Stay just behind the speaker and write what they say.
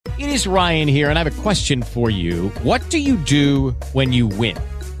It is Ryan here, and I have a question for you. What do you do when you win?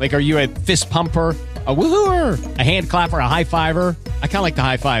 Like, are you a fist pumper, a woohooer, a hand clapper, a high fiver? I kind of like the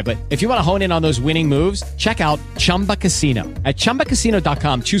high five, but if you want to hone in on those winning moves, check out Chumba Casino. At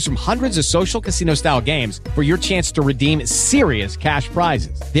ChumbaCasino.com, choose from hundreds of social casino style games for your chance to redeem serious cash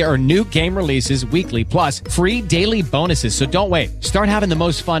prizes. There are new game releases weekly, plus free daily bonuses. So don't wait. Start having the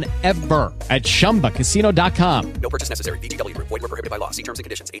most fun ever at ChumbaCasino.com. No purchase necessary. VGW Group. Void where prohibited by law. See terms and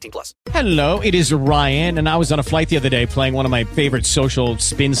conditions. 18+. Hello, it is Ryan, and I was on a flight the other day playing one of my favorite social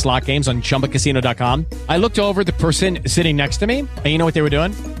spin slot games on ChumbaCasino.com. I looked over at the person sitting next to me, and you know what they were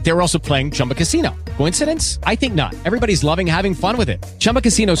doing? They were also playing Chumba Casino. Coincidence? I think not. Everybody's loving having fun with it. Chumba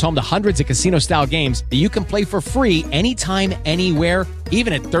Casino is home to hundreds of casino-style games that you can play for free anytime, anywhere,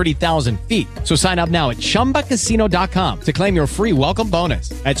 even at 30,000 feet. So sign up now at ChumbaCasino.com to claim your free welcome bonus.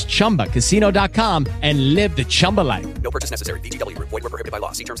 That's ChumbaCasino.com and live the Chumba life. No purchase necessary. VGW Group. Void where prohibited by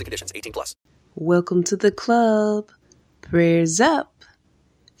law. See terms and conditions. 18+. Welcome to the club. Prayers up.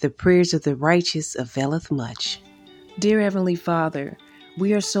 The prayers of the righteous availeth much. Dear Heavenly Father,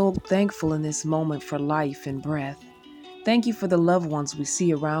 we are so thankful in this moment for life and breath. Thank you for the loved ones we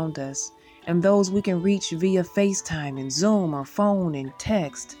see around us and those we can reach via FaceTime and Zoom or phone and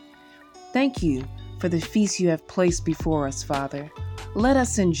text. Thank you for the feast you have placed before us, Father. Let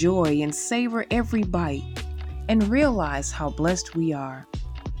us enjoy and savor every bite and realize how blessed we are.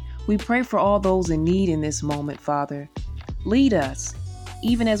 We pray for all those in need in this moment, Father. Lead us,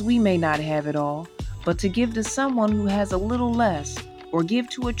 even as we may not have it all, but to give to someone who has a little less, or give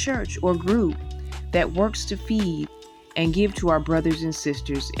to a church or group that works to feed and give to our brothers and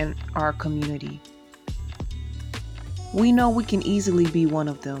sisters in our community. We know we can easily be one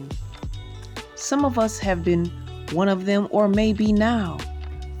of them. Some of us have been one of them or may be now.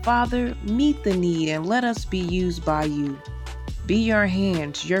 Father, meet the need and let us be used by you. Be your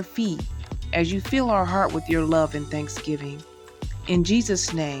hands, your feet, as you fill our heart with your love and thanksgiving. In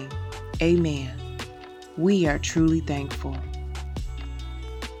Jesus' name, amen. We are truly thankful.